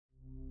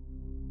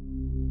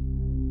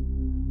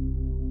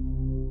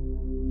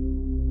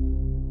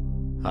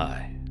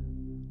Hi,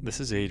 this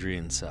is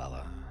Adrian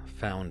Sala,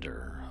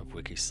 founder of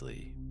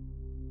Wikisleep.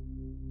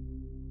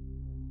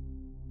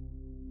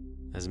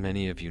 As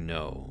many of you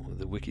know,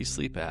 the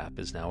Wikisleep app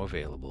is now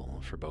available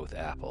for both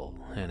Apple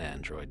and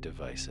Android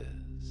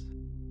devices.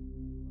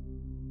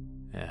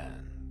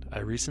 And I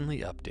recently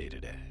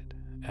updated it,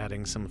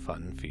 adding some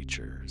fun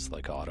features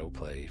like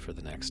autoplay for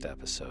the next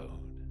episode,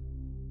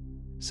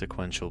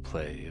 sequential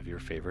play of your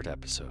favorite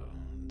episodes,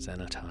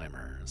 and a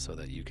timer so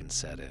that you can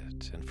set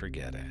it and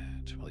forget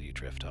it while you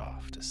drift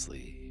off to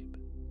sleep.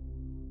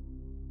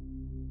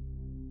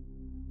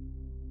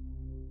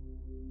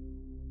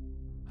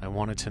 I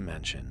wanted to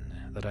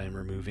mention that I am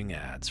removing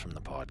ads from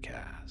the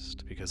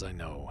podcast because I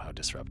know how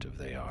disruptive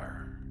they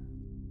are.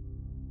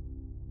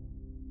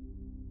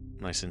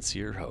 My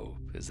sincere hope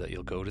is that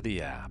you'll go to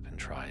the app and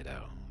try it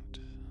out,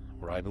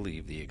 where I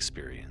believe the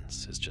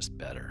experience is just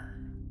better.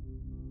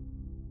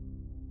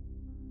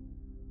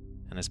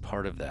 And as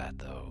part of that,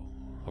 though,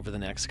 over the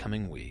next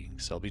coming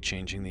weeks, I'll be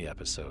changing the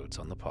episodes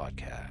on the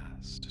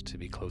podcast to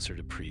be closer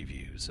to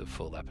previews of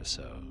full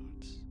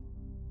episodes,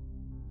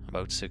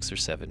 about 6 or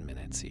 7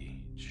 minutes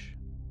each.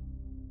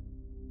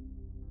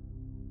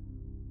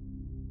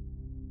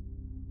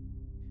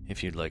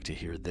 If you'd like to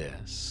hear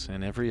this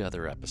and every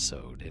other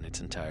episode in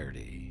its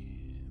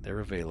entirety,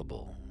 they're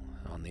available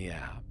on the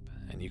app,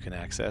 and you can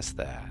access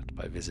that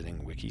by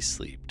visiting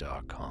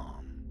wikisleep.com.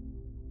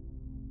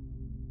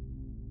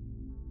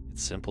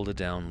 It's simple to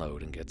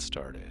download and get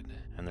started,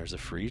 and there's a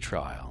free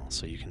trial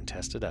so you can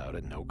test it out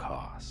at no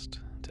cost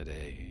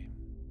today.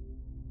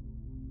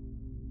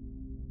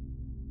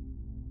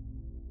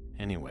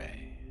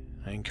 Anyway,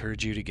 I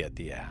encourage you to get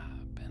the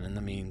app, and in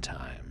the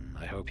meantime,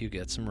 I hope you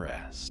get some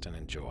rest and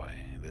enjoy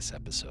this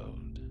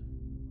episode.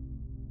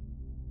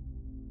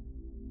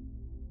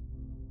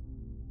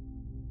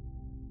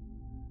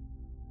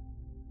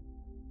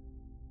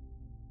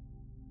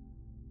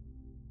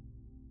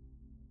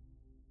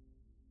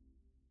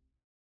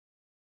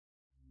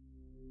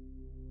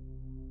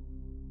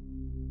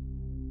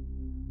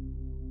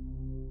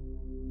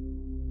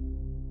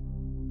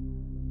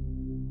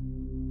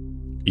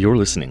 You're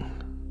listening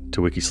to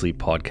Wikisleep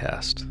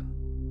Podcast,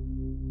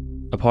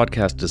 a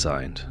podcast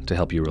designed to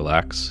help you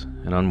relax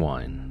and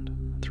unwind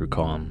through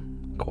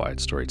calm, quiet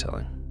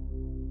storytelling.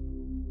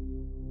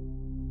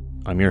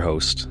 I'm your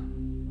host,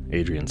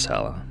 Adrian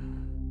Sala.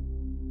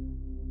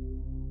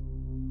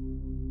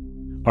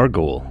 Our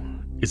goal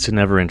is to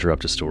never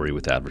interrupt a story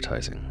with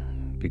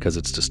advertising because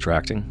it's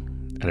distracting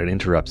and it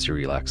interrupts your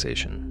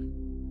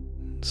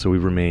relaxation, so we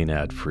remain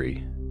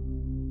ad-free.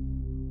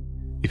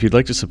 If you'd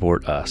like to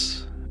support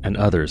us and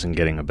others in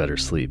getting a better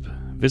sleep,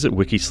 visit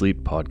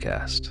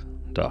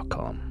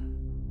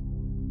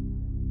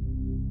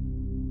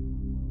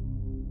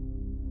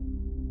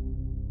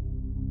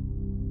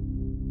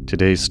wikisleeppodcast.com.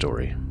 Today's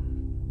story,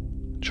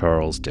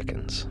 Charles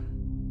Dickens.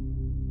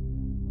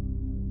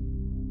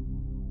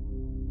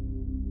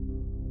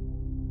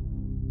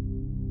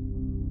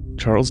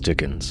 Charles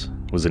Dickens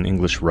was an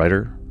English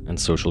writer and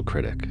social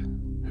critic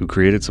who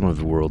created some of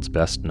the world's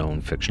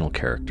best-known fictional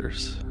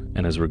characters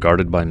and is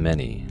regarded by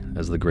many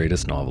as the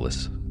greatest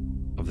novelist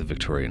of the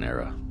Victorian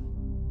era.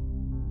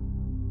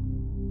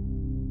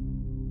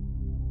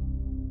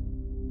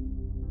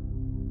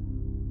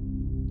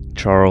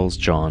 Charles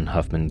John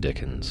Huffman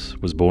Dickens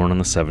was born on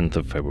the 7th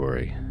of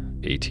February,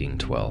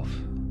 1812,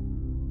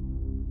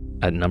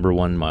 at No.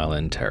 1 Mile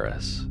End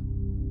Terrace,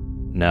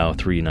 now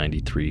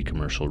 393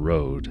 Commercial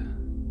Road,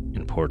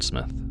 in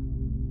Portsmouth.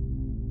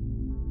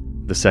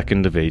 The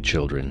second of 8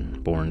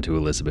 children born to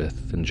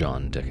Elizabeth and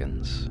John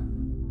Dickens.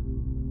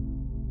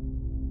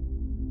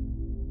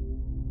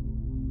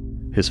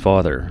 His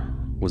father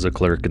was a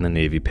clerk in the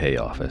Navy Pay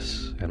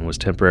Office and was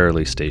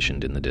temporarily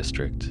stationed in the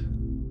district.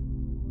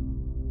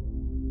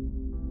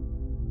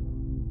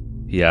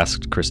 He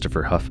asked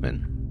Christopher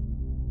Huffman,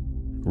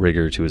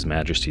 rigger to His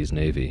Majesty's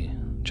Navy,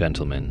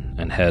 gentleman,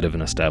 and head of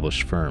an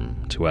established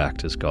firm, to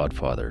act as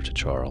godfather to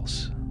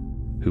Charles,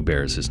 who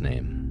bears his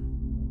name.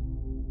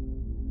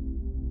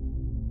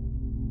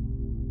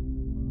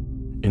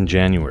 In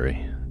January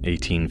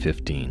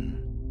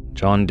 1815,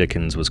 John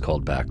Dickens was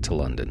called back to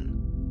London,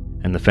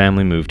 and the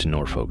family moved to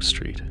Norfolk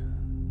Street.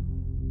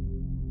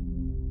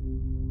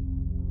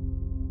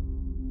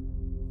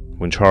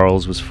 When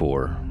Charles was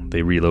 4,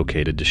 they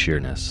relocated to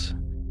Sheerness,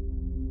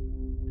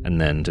 and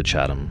then to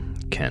Chatham,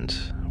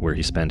 Kent, where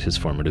he spent his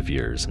formative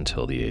years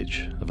until the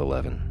age of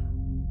 11.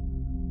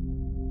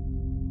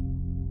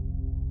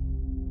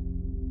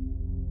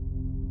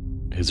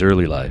 His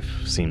early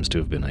life seems to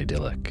have been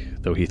idyllic,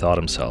 though he thought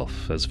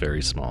himself as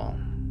very small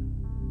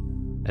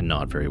and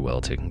not very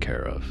well taken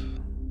care of.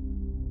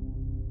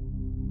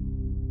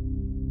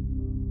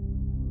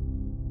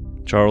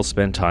 Charles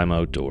spent time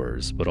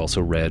outdoors, but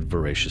also read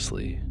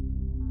voraciously,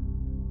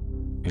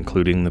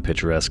 including the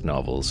picturesque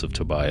novels of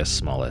Tobias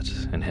Smollett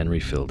and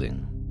Henry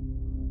Fielding,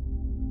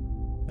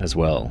 as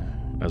well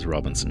as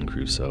Robinson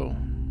Crusoe.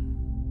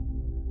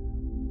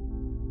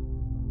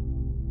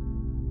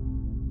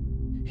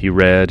 He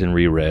read and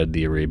reread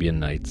The Arabian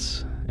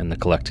Nights and the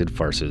collected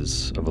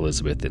farces of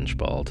Elizabeth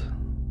Inchbald.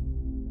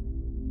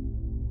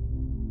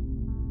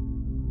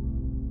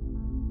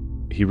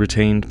 He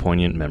retained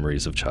poignant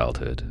memories of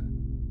childhood,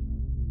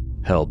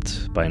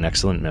 helped by an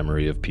excellent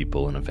memory of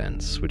people and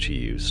events which he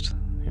used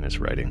in his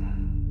writing.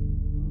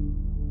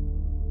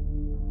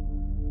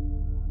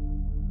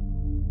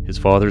 His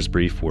father's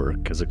brief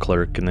work as a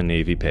clerk in the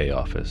Navy Pay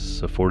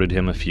Office afforded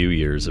him a few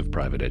years of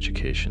private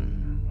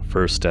education,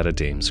 first at a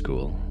dame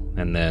school,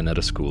 and then at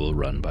a school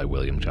run by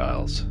William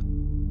Giles,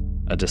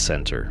 a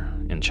dissenter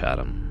in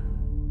Chatham.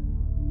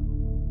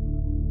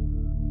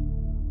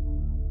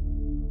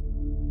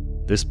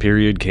 This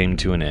period came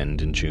to an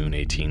end in June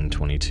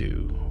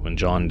 1822, when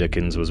John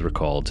Dickens was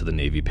recalled to the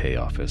Navy Pay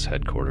Office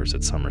headquarters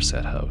at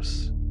Somerset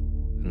House,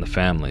 and the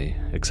family,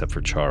 except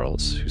for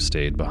Charles, who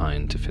stayed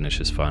behind to finish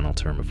his final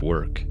term of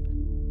work,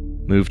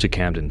 moved to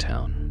Camden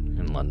Town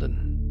in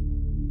London.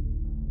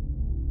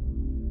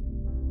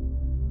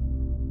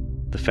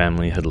 The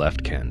family had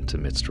left Kent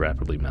amidst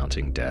rapidly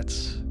mounting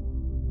debts,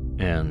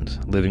 and,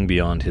 living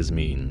beyond his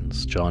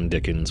means, John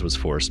Dickens was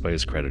forced by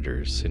his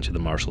creditors into the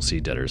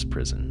Marshalsea debtors'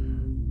 prison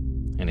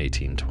in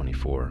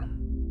 1824.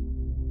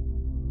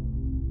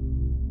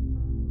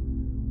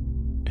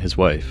 His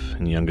wife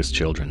and youngest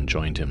children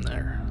joined him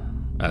there,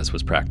 as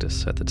was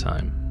practice at the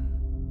time.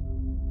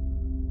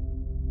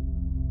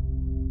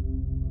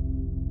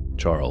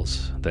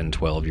 Charles, then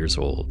 12 years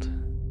old,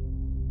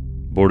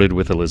 boarded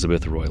with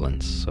Elizabeth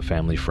Roylance, a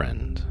family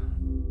friend,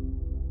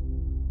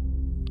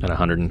 at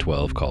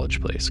 112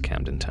 College Place,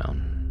 Camden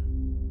Town.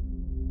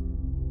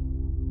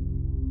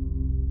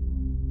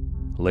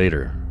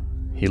 Later,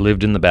 he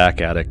lived in the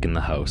back attic in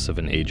the house of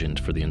an agent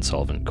for the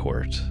insolvent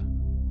court,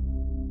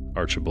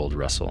 Archibald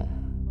Russell,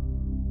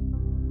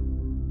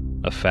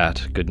 a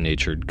fat,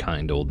 good-natured,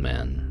 kind old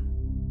man,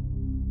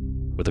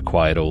 with a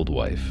quiet old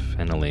wife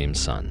and a lame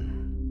son.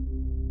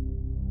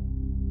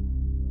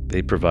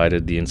 They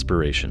provided the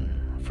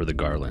inspiration for the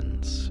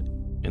garlands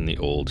in the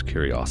old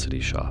curiosity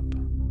shop.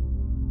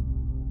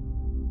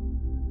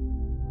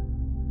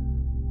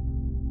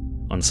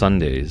 On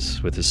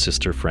Sundays, with his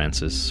sister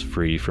Frances,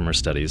 free from her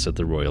studies at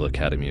the Royal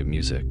Academy of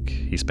Music,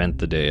 he spent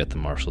the day at the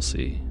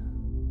Marshalsea.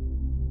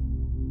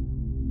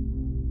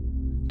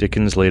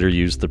 Dickens later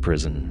used the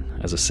prison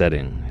as a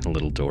setting in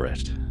Little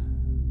Dorrit.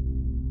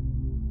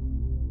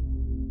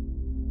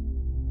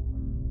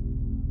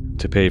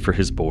 To pay for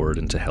his board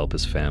and to help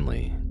his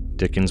family,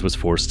 Dickens was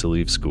forced to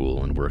leave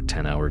school and work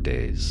 10-hour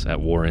days at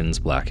Warren's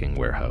blacking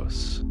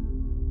warehouse,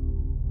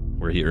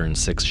 where he earned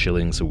 6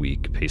 shillings a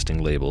week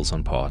pasting labels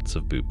on pots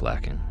of boot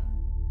blacking.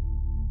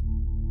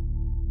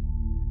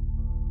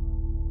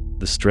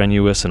 The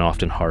strenuous and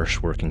often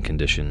harsh working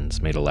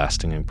conditions made a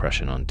lasting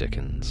impression on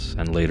Dickens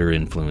and later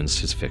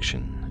influenced his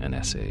fiction and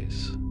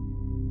essays,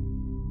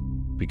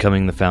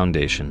 becoming the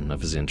foundation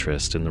of his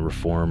interest in the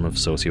reform of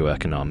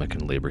socioeconomic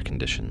and labor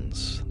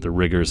conditions, the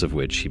rigors of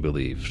which he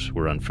believed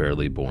were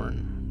unfairly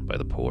borne by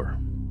the poor.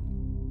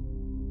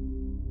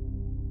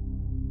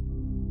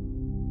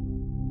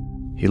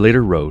 He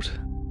later wrote,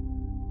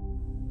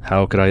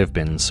 "How could I have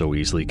been so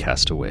easily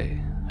cast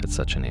away at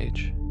such an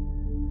age?"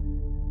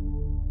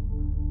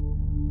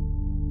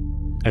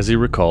 As he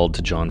recalled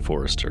to John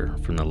Forster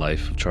from the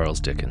life of Charles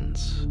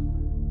Dickens,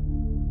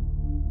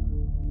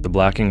 the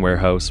blacking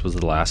warehouse was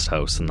the last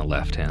house on the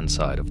left-hand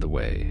side of the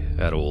way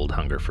at Old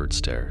Hungerford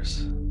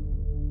Stairs.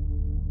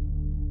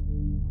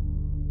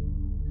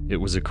 It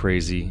was a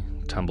crazy,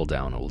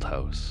 tumble-down old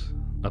house,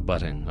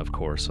 abutting, of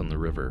course, on the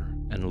river,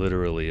 and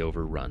literally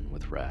overrun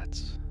with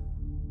rats.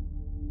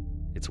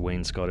 Its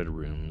wainscoted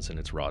rooms and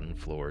its rotten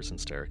floors and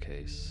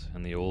staircase,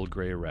 and the old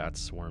grey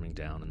rats swarming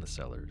down in the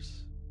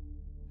cellars,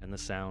 and the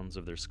sounds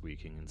of their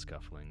squeaking and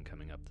scuffling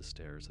coming up the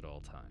stairs at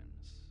all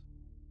times,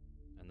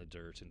 and the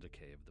dirt and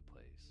decay of the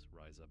place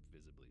rise up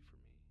visibly for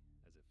me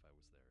as if I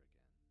was there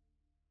again.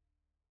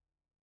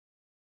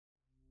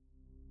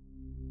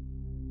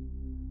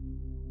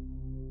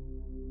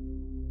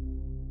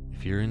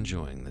 If you're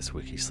enjoying this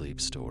WikiSleep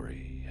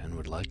story and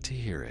would like to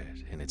hear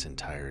it in its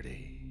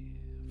entirety,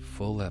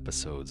 full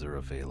episodes are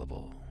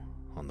available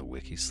on the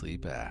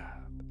WikiSleep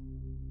app,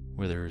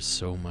 where there is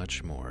so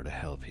much more to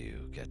help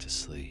you get to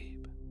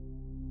sleep.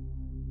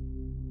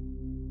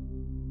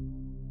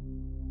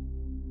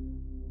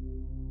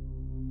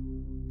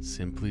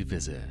 Simply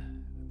visit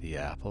the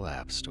Apple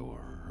App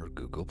Store or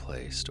Google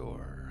Play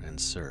Store and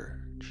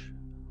search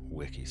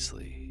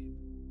WikiSleep.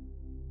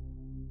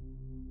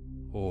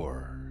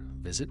 Or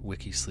visit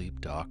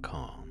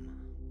wikisleep.com,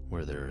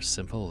 where there are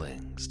simple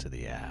links to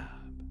the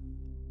app.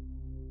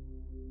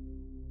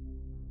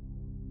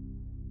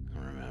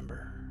 And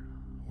remember,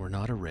 we're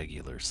not a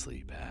regular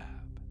sleep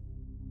app.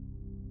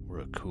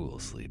 We're a cool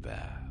sleep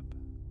app.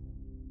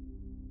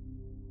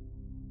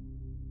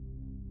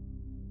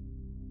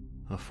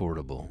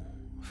 Affordable,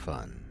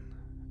 fun,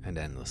 and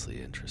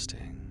endlessly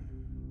interesting.